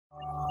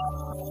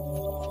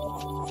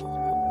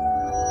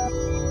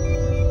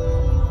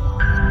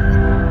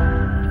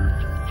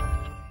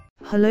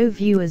Hello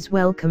viewers,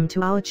 welcome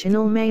to our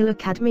channel Mail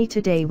Academy.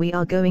 Today we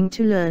are going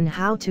to learn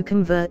how to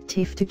convert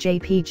TIFF to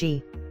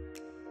JPG.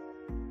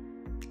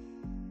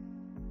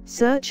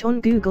 Search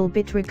on Google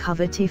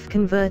Recover TIFF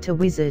Converter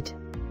Wizard.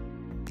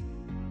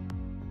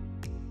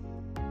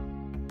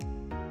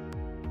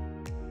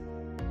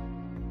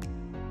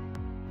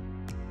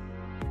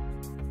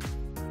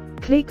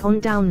 Click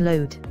on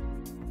Download.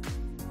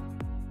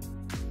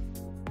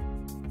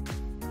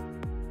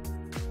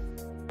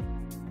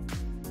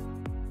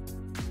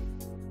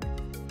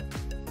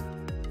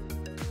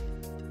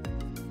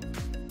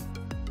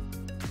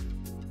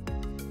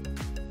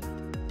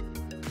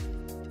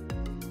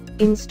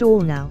 Install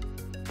now.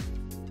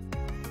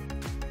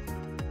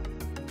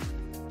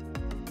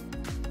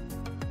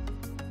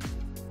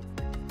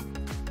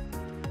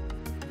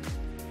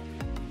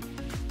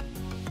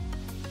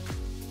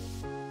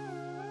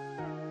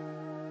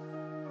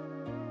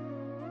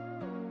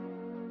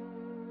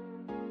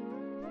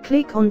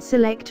 Click on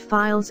Select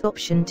Files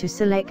option to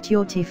select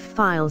your TIFF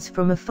files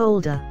from a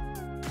folder.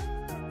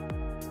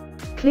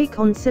 Click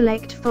on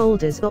Select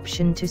Folders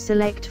option to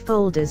select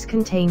folders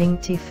containing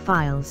TIFF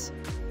files.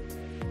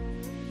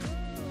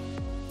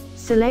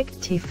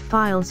 Select TIFF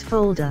Files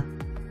folder.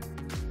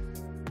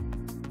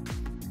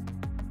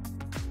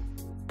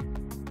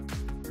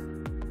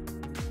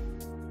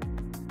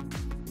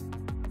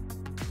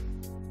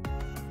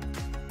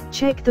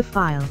 Check the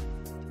file.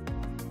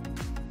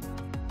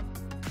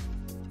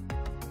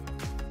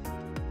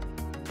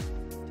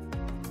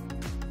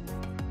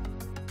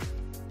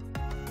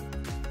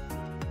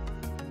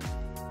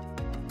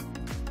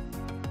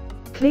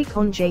 Click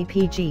on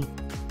JPG.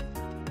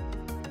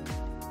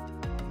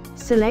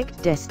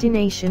 Select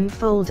Destination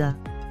folder.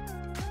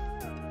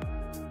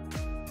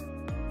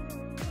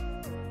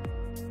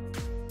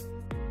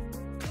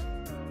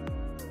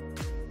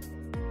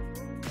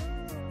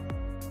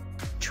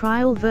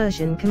 Trial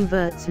version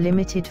converts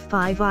limited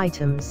 5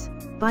 items.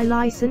 Buy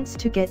license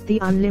to get the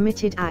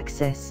unlimited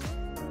access.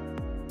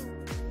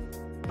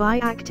 Buy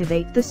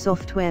activate the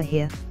software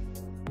here.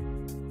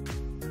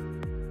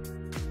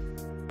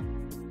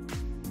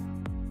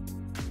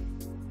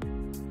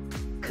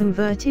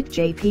 Converted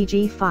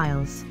JPG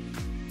files.